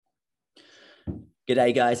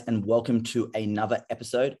G'day, guys, and welcome to another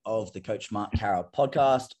episode of the Coach Mark Carroll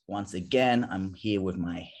podcast. Once again, I'm here with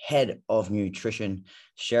my head of nutrition,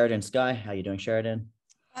 Sheridan Sky. How are you doing, Sheridan?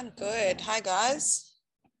 I'm good. Hi, guys.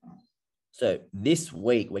 So this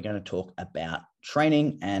week, we're going to talk about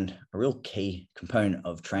training, and a real key component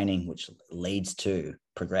of training, which leads to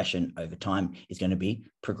progression over time, is going to be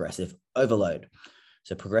progressive overload.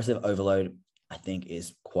 So progressive overload, I think,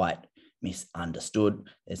 is quite misunderstood.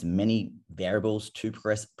 There's many variables to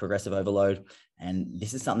progressive overload, and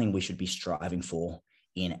this is something we should be striving for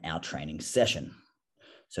in our training session.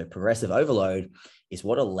 So progressive overload is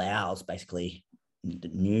what allows basically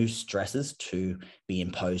new stresses to be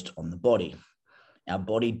imposed on the body. Our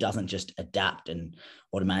body doesn't just adapt and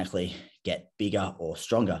automatically get bigger or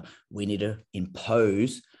stronger. We need to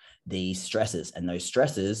impose these stresses, and those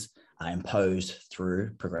stresses are imposed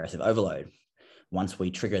through progressive overload. Once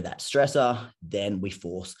we trigger that stressor, then we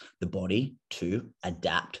force the body to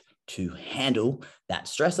adapt to handle that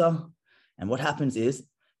stressor. And what happens is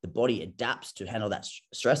the body adapts to handle that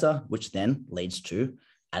stressor, which then leads to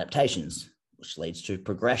adaptations, which leads to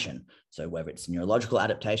progression. So whether it's neurological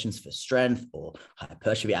adaptations for strength or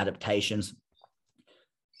hypertrophy adaptations,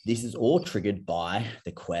 this is all triggered by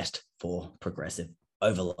the quest for progressive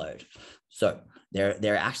overload. So there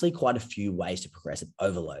are actually quite a few ways to progressive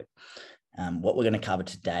overload. What we're going to cover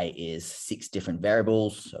today is 6 different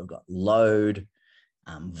variables. So we've got load,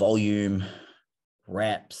 volume,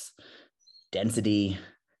 reps, density.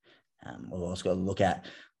 We've also got to look at,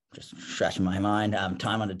 just scratching my mind,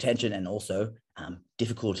 time under tension, and also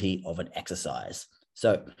difficulty of an exercise.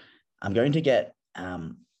 So I'm going to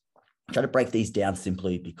try to break these down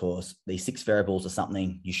simply, because these 6 variables are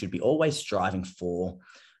something you should be always striving for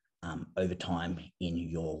over time in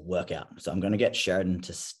your workout. So I'm going to get Sheridan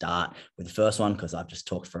to start with the first one, because I've just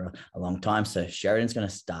talked for a long time. So Sheridan's going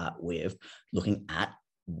to start with looking at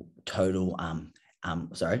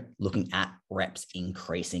looking at reps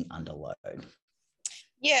increasing under load.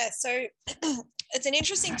 Yeah, so it's an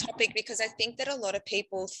interesting topic, because I think that a lot of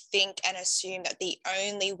people think and assume that the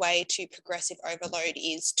only way to progressive overload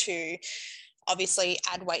is to obviously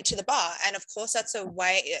add weight to the bar. And of course, that's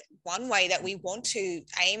one way that we want to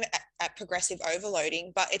aim at progressive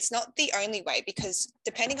overloading, but it's not the only way, because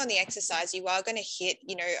depending on the exercise, you are going to hit,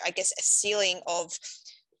 a ceiling of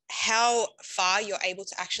how far you're able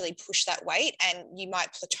to actually push that weight, and you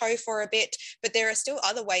might plateau for a bit, but there are still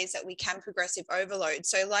other ways that we can progressive overload.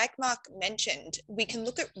 So like Mark mentioned, we can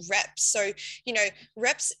look at reps. So,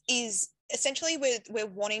 reps is essentially we're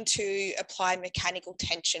wanting to apply mechanical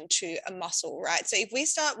tension to a muscle, right? So if we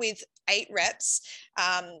start with 8 reps,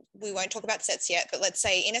 we won't talk about sets yet, but let's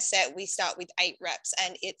say in a set, we start with 8 reps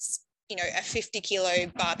and it's, a 50 kilo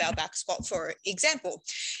barbell back squat, for example.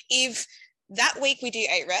 If that week we do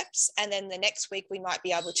 8 reps, and then the next week we might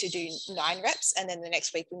be able to do 9 reps, and then the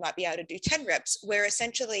next week we might be able to do 10 reps. We're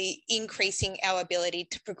essentially increasing our ability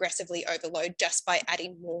to progressively overload just by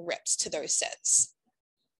adding more reps to those sets.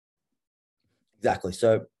 Exactly.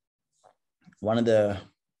 So one of the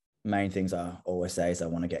main things I always say is I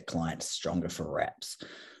want to get clients stronger for reps.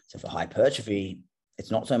 So for hypertrophy, it's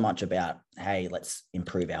not so much about, hey, let's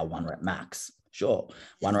improve our 1 rep max. Sure,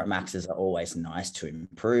 1 rep maxes are always nice to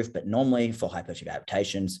improve, but normally for hypertrophy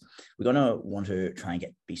adaptations, we're going to want to try and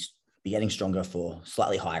be getting stronger for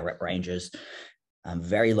slightly higher rep ranges.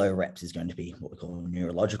 Very low reps is going to be what we call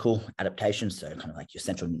neurological adaptations, so kind of like your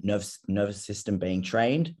central nervous system being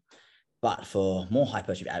trained. But for more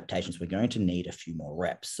hypertrophy adaptations, we're going to need a few more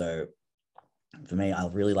reps. So for me, I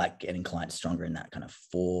really like getting clients stronger in that kind of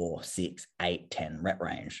 4, 6, 8, 10 rep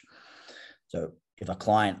range. So if a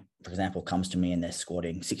client, for example, comes to me and they're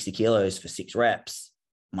squatting 60 kilos for 6 reps,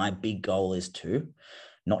 my big goal is to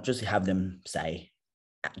not just have them, say,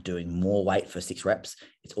 doing more weight for 6 reps,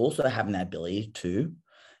 it's also having the ability to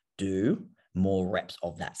do more reps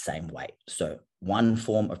of that same weight. So one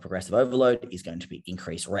form of progressive overload is going to be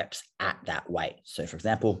increased reps at that weight. So for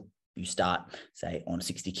example, you start, say, on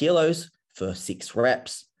 60 kilos for 6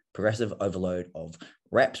 reps, progressive overload of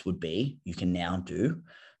reps would be, you can now do,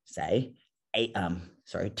 say,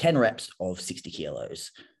 10 reps of 60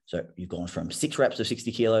 kilos. So you've gone from 6 reps of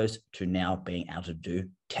 60 kilos to now being able to do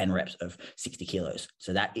 10 reps of 60 kilos.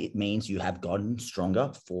 So that it means you have gotten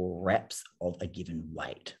stronger for reps of a given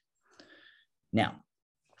weight. Now,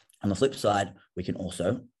 on the flip side, we can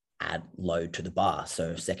also add load to the bar.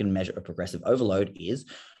 So second measure of progressive overload is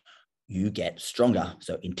you get stronger.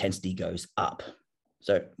 So intensity goes up.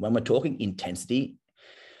 So when we're talking intensity,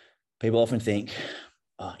 people often think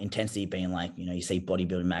intensity being like, you see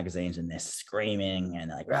bodybuilding magazines and they're screaming and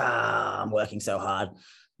they're like, I'm working so hard.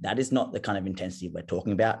 That is not the kind of intensity we're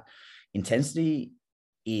talking about. intensity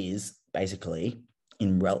is basically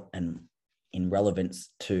in relevance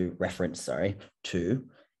to to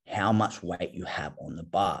how much weight you have on the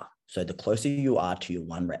bar. So the closer you are to your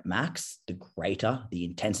 1 rep max, the greater the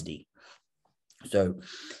intensity. So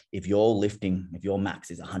if your max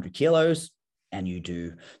is 100 kilos and you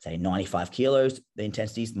do, say, 95 kilos, the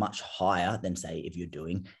intensity is much higher than, say, if you're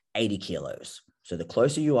doing 80 kilos. So the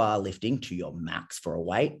closer you are lifting to your max for a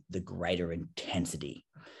weight, the greater intensity.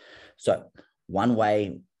 So one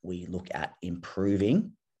way we look at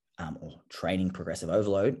improving or training progressive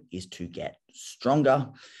overload is to get stronger.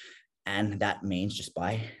 And that means just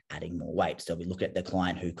by adding more weight. So we look at the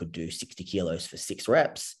client who could do 60 kilos for 6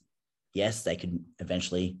 reps. Yes, they could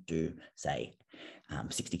eventually do, say,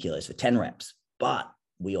 60 kilos for 10 reps, but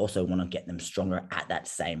we also want to get them stronger at that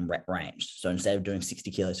same rep range. So instead of doing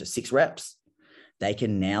 60 kilos for 6 reps, they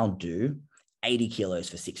can now do 80 kilos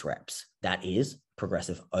for 6 reps. That is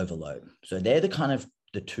progressive overload. So they're the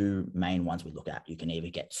 2 main ones we look at. You can either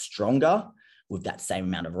get stronger with that same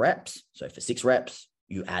amount of reps. So for 6 reps,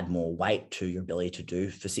 you add more weight to your ability to do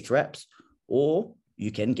for 6 reps, or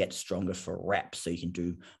you can get stronger for reps. So you can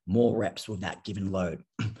do more reps with that given load.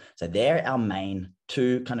 So they're our main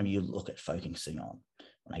 2 you look at focusing on.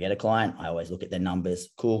 When I get a client, I always look at their numbers.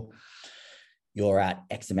 Cool. You're at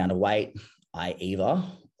X amount of weight. I either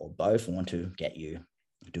or both want to get you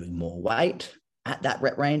doing more weight at that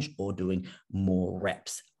rep range or doing more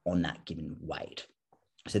reps on that given weight.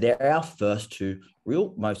 So they're our first 2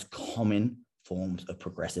 real most common forms of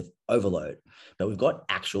progressive overload, but we've got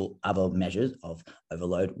actual other measures of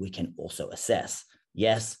overload we can also assess.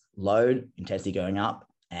 Yes, load, intensity going up,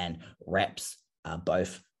 and reps are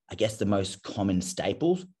both, I guess, the most common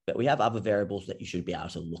staples, but we have other variables that you should be able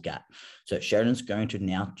to look at. So Sheridan's going to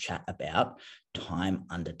now chat about time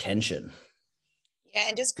under tension. Yeah,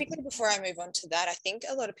 and just quickly before I move on to that, I think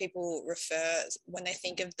a lot of people when they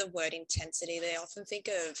think of the word intensity, they often think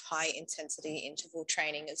of high intensity interval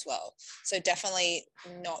training as well. So definitely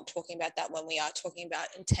not talking about that when we are talking about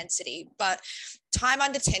intensity, but time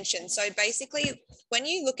under tension. So basically, when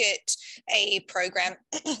you look at a program,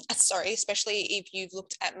 especially if you've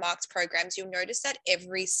looked at Mark's programs, you'll notice that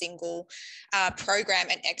every single program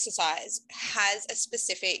and exercise has a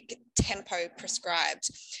specific tempo prescribed.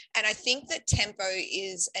 And I think that tempo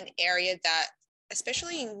is an area that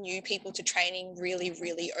especially new people to training really,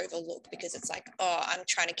 really overlook, because it's like, oh, I'm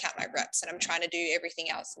trying to count my reps and I'm trying to do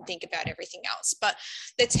everything else and think about everything else. But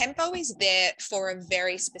the tempo is there for a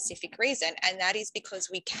very specific reason. And that is because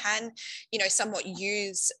we can, somewhat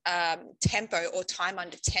use tempo or time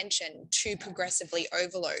under tension to progressively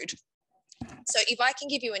overload. So if I can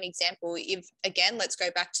give you an example, let's go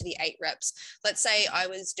back to the 8 reps. Let's say I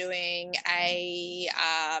was doing a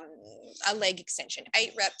leg extension,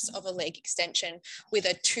 8 reps of a leg extension with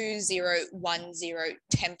a 2-0-1-0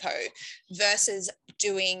 tempo versus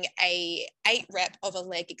doing a 8 rep of a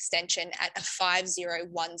leg extension at a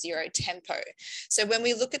 5-0-1-0 tempo. So when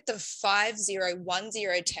we look at the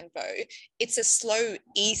 5-0-1-0 tempo, it's a slow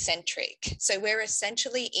eccentric. So we're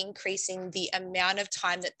essentially increasing the amount of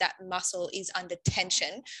time that muscle is under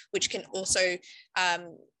tension, which can also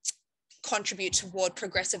contribute toward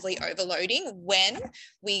progressively overloading when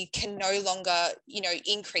we can no longer,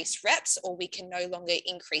 increase reps, or we can no longer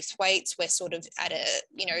increase weights. We're sort of at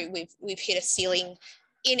we've hit a ceiling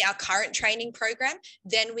in our current training program.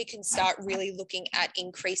 Then we can start really looking at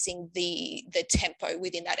increasing the tempo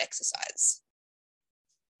within that exercise.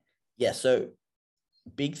 Yeah, so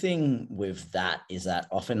big thing with that is that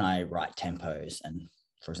often I write tempos, and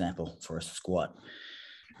for example, for a squat,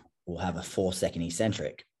 we'll have a 4-second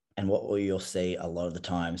eccentric. And what you'll see a lot of the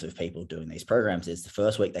times with people doing these programs is the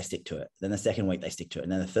first week they stick to it, then the second week they stick to it,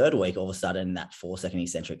 and then the third week, all of a sudden, that 4-second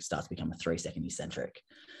eccentric starts to become a 3-second eccentric.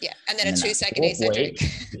 Yeah, and then a 2-second eccentric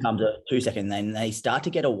becomes a 2-second. Then they start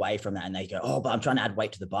to get away from that, and they go, "Oh, but I'm trying to add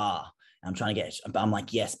weight to the bar. I'm trying to but I'm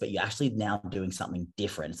like, yes, but you're actually now doing something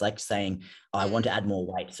different." It's like saying, I want to add more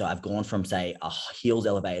weight. So I've gone from, say, a heels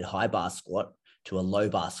elevated high bar squat to a low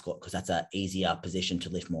bar squat, because that's an easier position to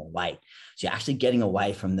lift more weight. So you're actually getting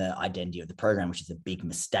away from the identity of the program, which is a big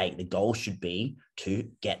mistake. The goal should be to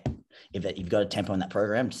get, if you've got a tempo in that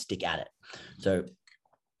program, stick at it. So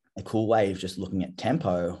a cool way of just looking at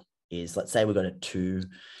tempo is, let's say we've got a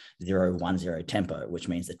 2-0-1-0 tempo, which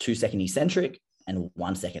means a 2-second eccentric and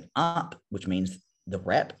 1 second up, which means the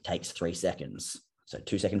rep takes 3 seconds. So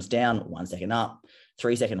 2 seconds down, 1 second up,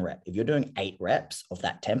 3-second rep. If you're doing 8 reps of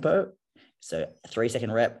that tempo, so a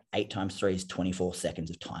 3-second rep, 8 times 3 is 24 seconds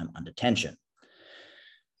of time under tension.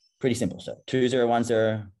 Pretty simple. So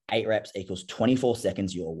 2-0-1-0, 8 reps equals 24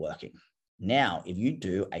 seconds you're working. Now, if you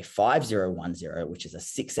do a 5-0-1-0, which is a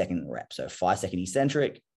 6-second rep, so 5-second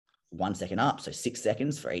eccentric, 1 second up, so 6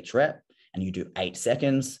 seconds for each rep, and you do 8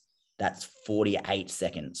 seconds, that's 48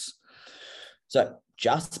 seconds. So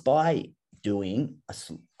just by doing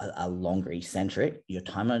a longer eccentric, your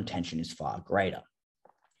time on attention is far greater.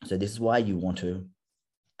 So this is why you want to,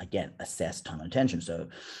 again, assess time on attention. So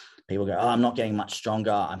people go, oh, I'm not getting much stronger.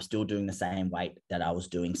 I'm still doing the same weight that I was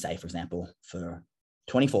doing, say, for example, for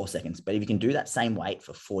 24 seconds. But if you can do that same weight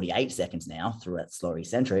for 48 seconds now through that slower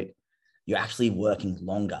eccentric, you're actually working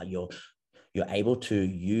longer. You're able to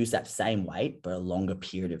use that same weight for a longer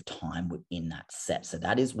period of time within that set. So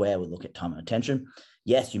that is where we look at time on attention.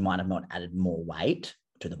 Yes, you might have not added more weight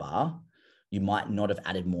to the bar. You might not have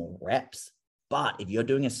added more reps. But if you're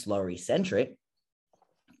doing a slower eccentric,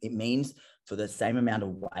 it means for the same amount of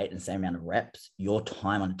weight and same amount of reps, your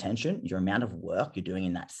time on attention, your amount of work you're doing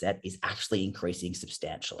in that set is actually increasing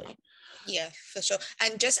substantially. Yeah, for sure.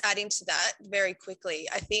 And just adding to that very quickly,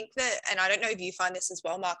 I think that, and I don't know if you find this as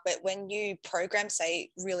well, Mark, but when you program,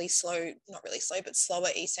 say, really slow, not really slow, but slower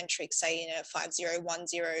eccentric, say in a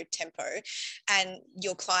 5-0-1-0 tempo, and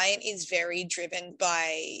your client is very driven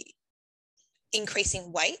by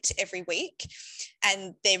increasing weight every week,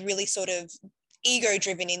 and they're really sort of ego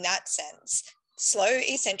driven in that sense, slow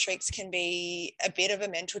eccentrics can be a bit of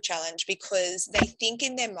a mental challenge because they think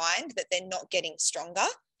in their mind that they're not getting stronger.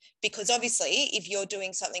 Because obviously, if you're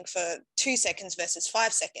doing something for 2 seconds versus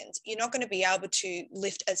 5 seconds, you're not going to be able to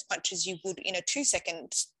lift as much as you would in a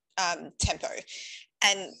 2-second tempo.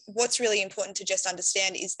 And what's really important to just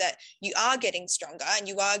understand is that you are getting stronger and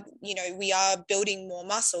you are, we are building more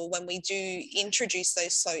muscle when we do introduce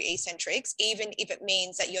those slow eccentrics, even if it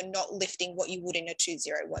means that you're not lifting what you would in a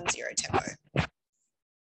 2-0-1-0 tempo.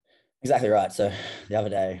 Exactly right. So the other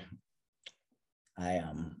day, I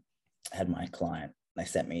had my client, they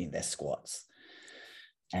sent me their squats,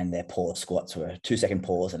 and their pause squats were 2-second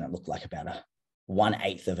pause, and it looked like about a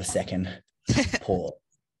 1/8 of a second pause.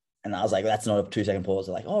 And I was like, that's not a 2-second pause.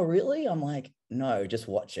 They're like, oh, really? I'm like, no, just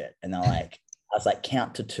watch it. And they're like, I was like,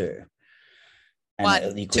 count to 2. And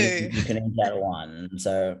 1, you 2. couldn't get 1.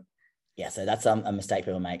 So yeah, so that's a mistake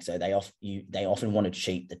people make. So they often want to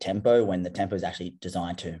cheat the tempo when the tempo is actually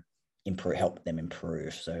designed to help them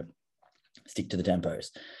improve. So stick to the tempos.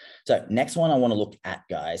 So next one I want to look at,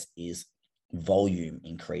 guys, is volume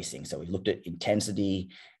increasing. So we've looked at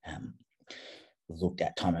intensity, we've looked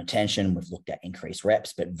at time of attention, we've looked at increased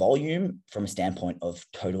reps, but volume from a standpoint of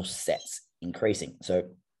total sets increasing. So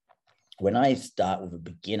when I start with a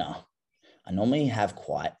beginner, I normally have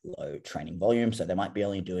quite low training volume. So they might be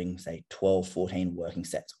only doing, say, 12, 14 working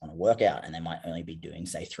sets on a workout, and they might only be doing,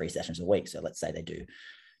 say, 3 sessions a week. So let's say they do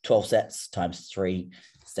 12 sets times 3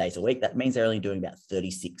 days a week. That means they're only doing about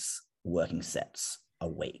 36 working sets a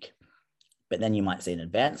week. But then you might see an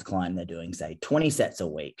advanced client, they're doing, say, 20 sets a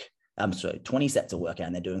week. 20 sets a workout,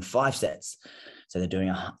 and they're doing 5 sets. So they're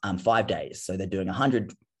doing 5 days. So they're doing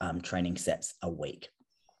 100 training sets a week.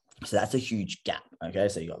 So that's a huge gap. Okay.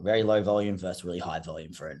 So you got very low volume versus really high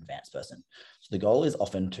volume for an advanced person. So the goal is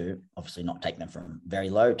often to obviously not take them from very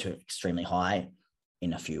low to extremely high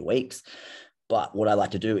in a few weeks. But what I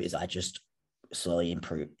like to do is I just slowly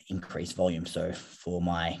increase volume. So for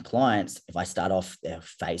my clients, if I start off, their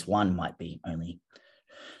phase 1 might be only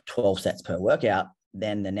 12 sets per workout.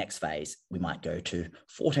 Then the next phase, we might go to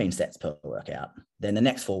 14 sets per workout. Then the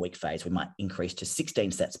next 4-week phase, we might increase to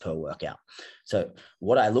 16 sets per workout. So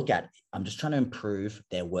what I look at, I'm just trying to improve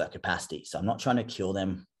their work capacity. So I'm not trying to kill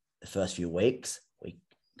them the first few weeks. We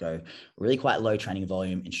go really quite low training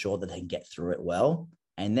volume, ensure that they can get through it well.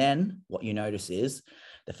 And then what you notice is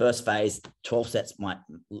the first phase, 12 sets might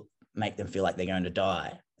make them feel like they're going to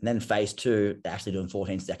die. And then phase 2, they're actually doing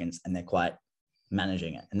 14 seconds and they're quite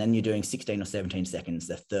managing it. And then you're doing 16 or 17 seconds,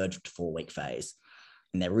 the 3rd to 4-week phase,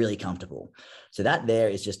 and they're really comfortable. So that there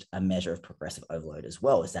is just a measure of progressive overload as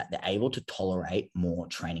well, is that they're able to tolerate more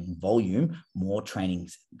training volume, more training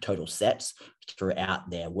total sets throughout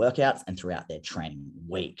their workouts and throughout their training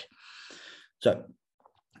week. So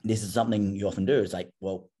this is something you often do. It's like,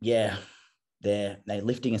 well, yeah, they're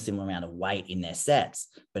lifting a similar amount of weight in their sets,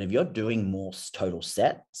 but if you're doing more total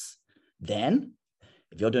sets, then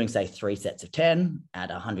if you're doing, say, 3 sets of 10 at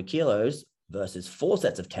 100 kilos versus 4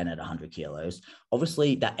 sets of 10 at 100 kilos,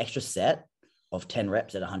 obviously that extra set of 10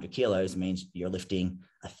 reps at 100 kilos means you're lifting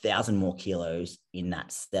 1,000 more kilos in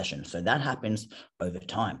that session. So that happens over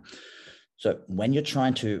time. So when you're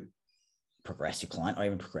trying to progress your client or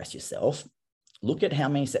even progress yourself, look at how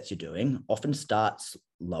many sets you're doing, often start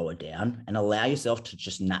lower down, and allow yourself to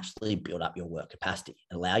just naturally build up your work capacity.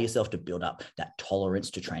 Allow yourself to build up that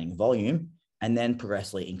tolerance to training volume and then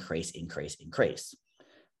progressively increase.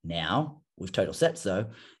 Now, with total sets, though,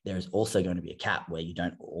 there is also going to be a cap where you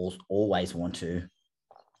don't always want to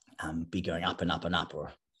be going up and up and up,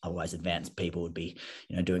 or otherwise advanced people would be,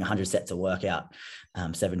 doing 100 sets of workout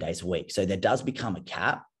 7 days a week. So there does become a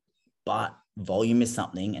cap, but volume is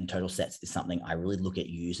something, and total sets is something I really look at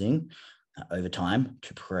using over time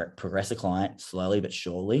to progress a client slowly but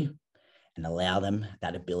surely and allow them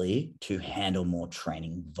that ability to handle more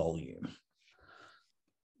training volume.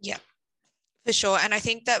 Yeah, for sure. And I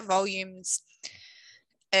think that volumes,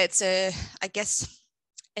 it's an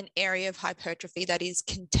area of hypertrophy that is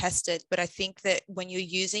contested, but I think that when you're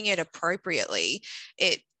using it appropriately,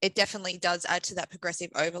 it definitely does add to that progressive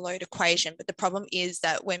overload equation. But the problem is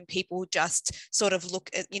that when people just sort of look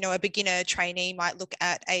at, a beginner trainee might look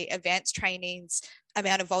at a advanced trainee's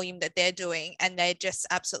amount of volume that they're doing, and they just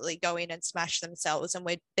absolutely go in and smash themselves, and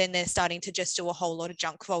then they're starting to just do a whole lot of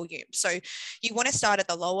junk volume. So you want to start at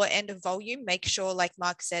the lower end of volume, make sure, like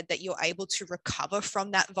Mark said, that you're able to recover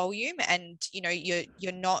from that volume, and you're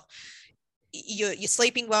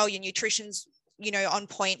sleeping well, your nutrition's on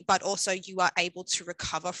point, but also you are able to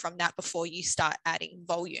recover from that before you start adding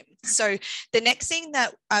volume. So the next thing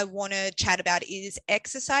that I want to chat about is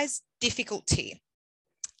exercise difficulty.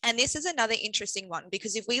 And this is another interesting one,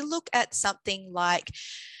 because if we look at something like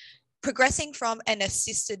progressing from an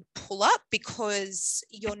assisted pull-up, because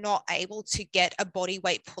you're not able to get a body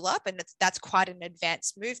weight pull-up, and that's quite an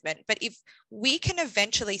advanced movement. But if we can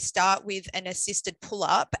eventually start with an assisted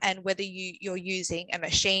pull-up, and whether you're using a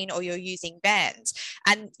machine or you're using bands,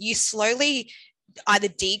 and you slowly either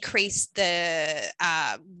decrease the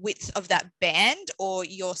width of that band, or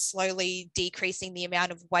you're slowly decreasing the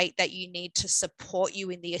amount of weight that you need to support you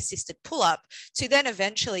in the assisted pull-up, to then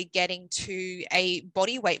eventually getting to a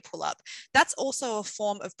body weight pull-up. That's also a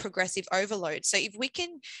form of progressive overload. So if we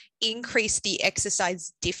can increase the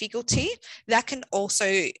exercise difficulty, that can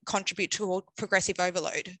also contribute to progressive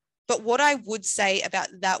overload. But what I would say about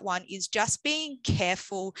that one is just being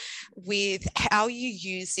careful with how you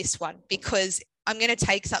use this one, because I'm going to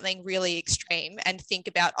take something really extreme and think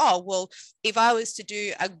about, if I was to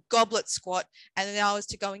do a goblet squat, and then I was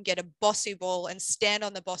to go and get a Bosu ball and stand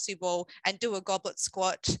on the Bosu ball and do a goblet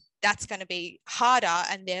squat, that's going to be harder,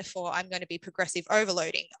 and therefore I'm going to be progressive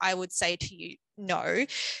overloading. I would say to you, no,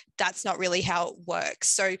 that's not really how it works.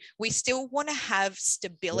 So we still want to have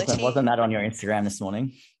stability. Wasn't that on your Instagram this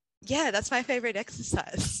morning? Yeah, that's my favorite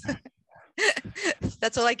exercise.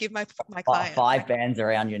 That's all I give my clients. 5 bands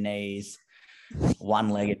around your knees,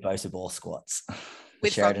 one-legged Bosu ball squats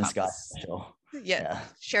with Sheridan Sky special. Yeah,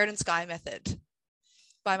 Sheridan Sky method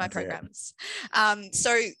by my programs.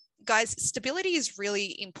 So guys, stability is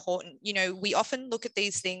really important. We often look at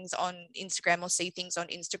these things on Instagram, or see things on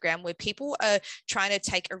Instagram where people are trying to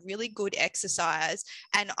take a really good exercise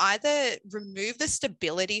and either remove the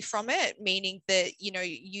stability from it, meaning that,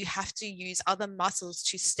 you have to use other muscles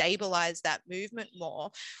to stabilize that movement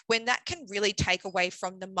more, when that can really take away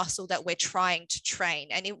from the muscle that we're trying to train.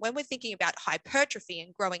 And when we're thinking about hypertrophy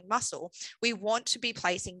and growing muscle, we want to be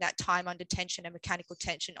placing that time under tension and mechanical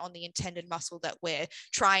tension on the intended muscle that we're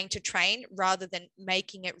trying to train, rather than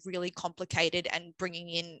making it really complicated and bringing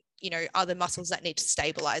in other muscles that need to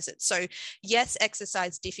stabilize it. So yes,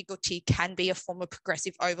 exercise difficulty can be a form of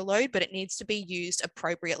progressive overload, but it needs to be used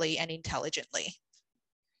appropriately and intelligently.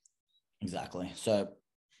 Exactly. So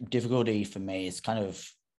difficulty for me is kind of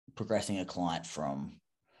progressing a client from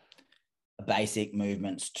basic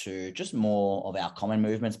movements to just more of our common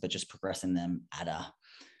movements, but just progressing them at a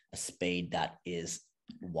speed that is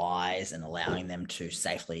wise and allowing them to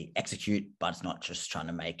safely execute, but it's not just trying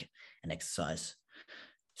to make an exercise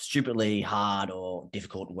stupidly hard or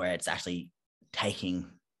difficult where it's actually taking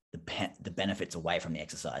the benefits away from the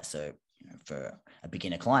exercise. So for a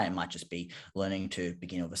beginner client, it might just be learning to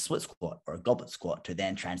begin with a split squat or a goblet squat, to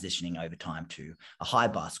then transitioning over time to a high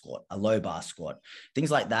bar squat, a low bar squat,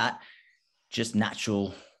 things like that. Just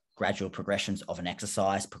natural, gradual progressions of an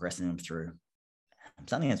exercise, progressing them through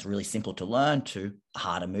something that's really simple to learn to a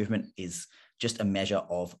harder movement is just a measure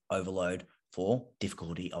of overload for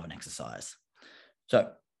difficulty of an exercise. So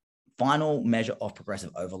final measure of progressive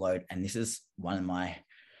overload, and this is one of my,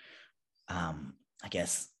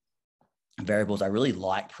 variables I really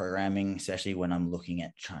like programming, especially when I'm looking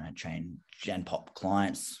at trying to train Gen Pop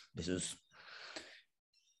clients. This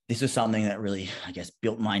was something that really,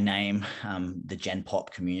 built my name, the Gen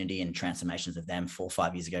Pop community and transformations of them 4 or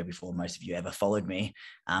 5 years ago, before most of you ever followed me.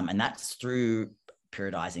 And that's through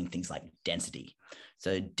periodizing things like density.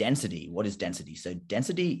 So density, what is density? So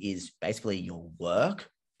density is basically your work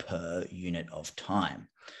per unit of time.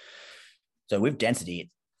 So with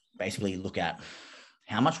density, basically look at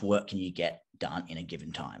how much work can you get done in a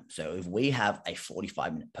given time. So if we have a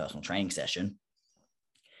 45-minute personal training session,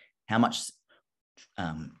 how much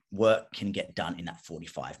work can get done in that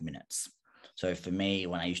 45 minutes? So for me,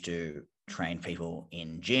 when I used to train people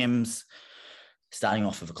in gyms, starting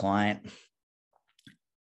off with a client,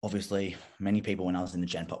 obviously many people when I was in the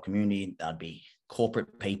Gen Pop community, that'd be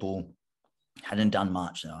corporate people, hadn't done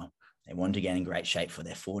much. So they wanted to get in great shape for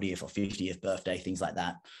their 40th or 50th birthday, things like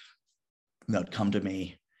that. They'd come to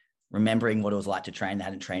me remembering what it was like to train. They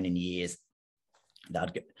hadn't trained in years.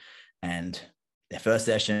 And their first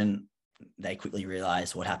session, they quickly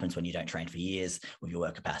realize what happens when you don't train for years with your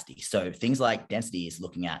work capacity. So things like density is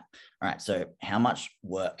looking at, all right, so how much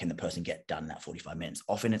work can the person get done in that 45 minutes?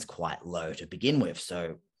 Often it's quite low to begin with.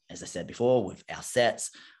 So as I said before, with our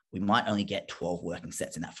sets, we might only get 12 working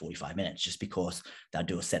sets in that 45 minutes just because they'll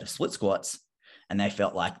do a set of split squats and they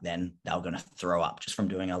felt like then they were going to throw up just from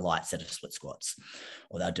doing a light set of split squats,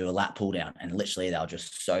 or they'll do a lat pull down and literally they'll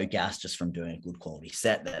just so gassed just from doing a good quality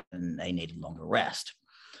set that they needed longer rest.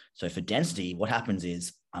 So for density, what happens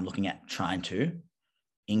is I'm looking at trying to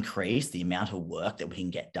increase the amount of work that we can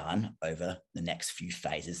get done over the next few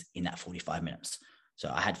phases in that 45 minutes.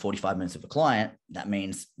 So I had 45 minutes of a client. That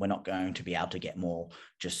means we're not going to be able to get more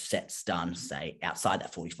just sets done, say, outside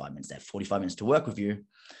that 45 minutes. They have 45 minutes to work with you.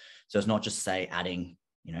 So it's not just, say, adding,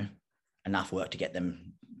 enough work to get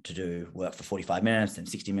them to do work for 45 minutes and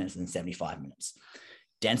 60 minutes and 75 minutes.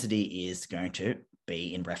 Density is going to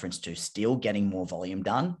be in reference to still getting more volume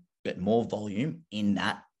done, but more volume in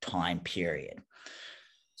that time period.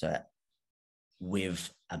 So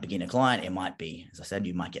with a beginner client, it might be, as I said,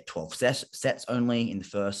 you might get 12 sets only in the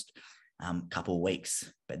first couple of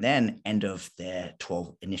weeks, but then end of their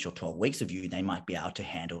initial 12 weeks of you, they might be able to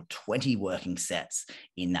handle 20 working sets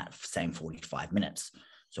in that same 45 minutes.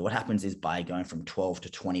 So what happens is by going from 12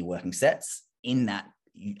 to 20 working sets in that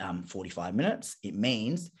 45 minutes, it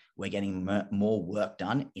means we're getting more work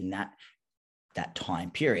done in that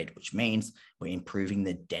time period, which means we're improving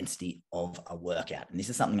the density of a workout. And this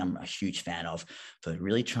is something I'm a huge fan of for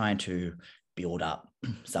really trying to build up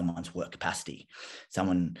someone's work capacity.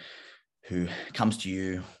 Someone who comes to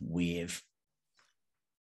you with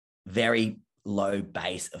very low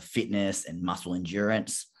base of fitness and muscle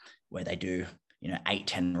endurance, where they do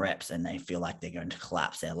 8-10 reps and they feel like they're going to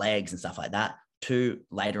collapse their legs and stuff like that, to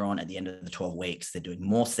later on at the end of the 12 weeks, they're doing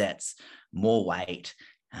more sets, more weight.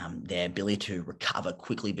 Their ability to recover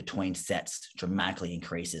quickly between sets dramatically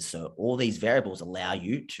increases. So all these variables allow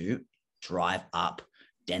you to drive up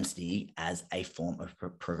density as a form of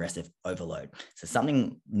progressive overload. So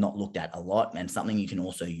something not looked at a lot, and something you can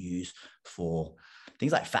also use for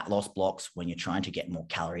things like fat loss blocks when you're trying to get more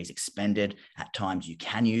calories expended. At times you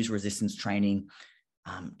can use resistance training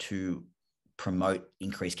to promote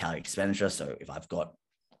increased calorie expenditure. So if I've got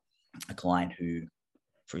a client who,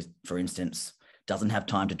 for instance, doesn't have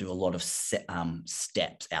time to do a lot of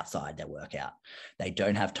steps outside their workout, they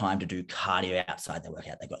don't have time to do cardio outside their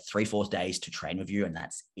workout, they've got 3-4 days to train with you and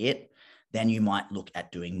that's it, then you might look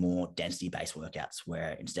at doing more density-based workouts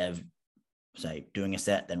where instead of, say, doing a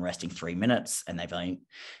set, then resting 3 minutes, and they've only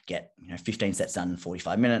get 15 sets done in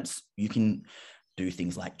 45 minutes, you can do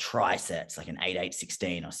things like trisets, like an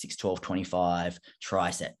 8-8-16 or 6-12-25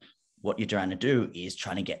 triset. What you're trying to do is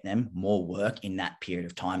trying to get them more work in that period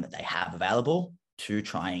of time that they have available to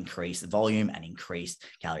try and increase the volume and increase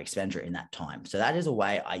calorie expenditure in that time. So that is a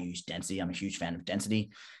way I use density. I'm a huge fan of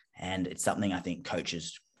density, and it's something I think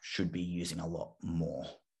coaches should be using a lot more.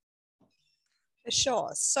 For sure.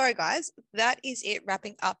 So guys, that is it,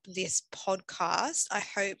 wrapping up this podcast. I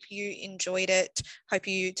hope you enjoyed it. Hope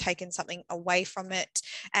you taken something away from it.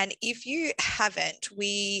 And if you haven't,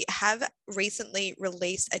 we have recently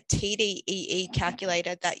released a TDEE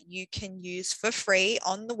calculator that you can use for free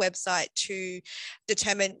on the website to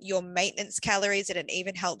determine your maintenance calories, and it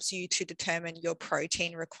even helps you to determine your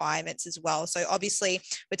protein requirements as well. So obviously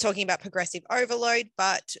we're talking about progressive overload,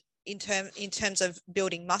 but in terms of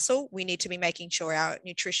building muscle, we need to be making sure our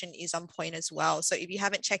nutrition is on point as well. So if you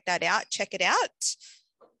haven't checked that out, check it out.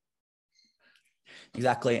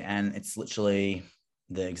 Exactly. And it's literally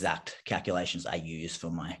the exact calculations I use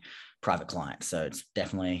for my private clients. So it's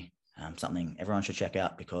definitely something everyone should check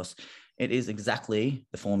out because it is exactly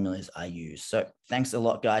the formulas I use. So thanks a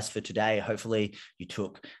lot, guys, for today. Hopefully you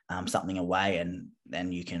took something away, and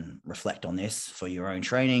then you can reflect on this for your own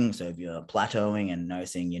training. So if you're plateauing and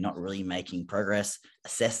noticing you're not really making progress,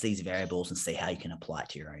 assess these variables and see how you can apply it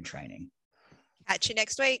to your own training. Catch you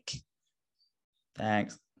next week.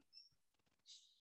 Thanks.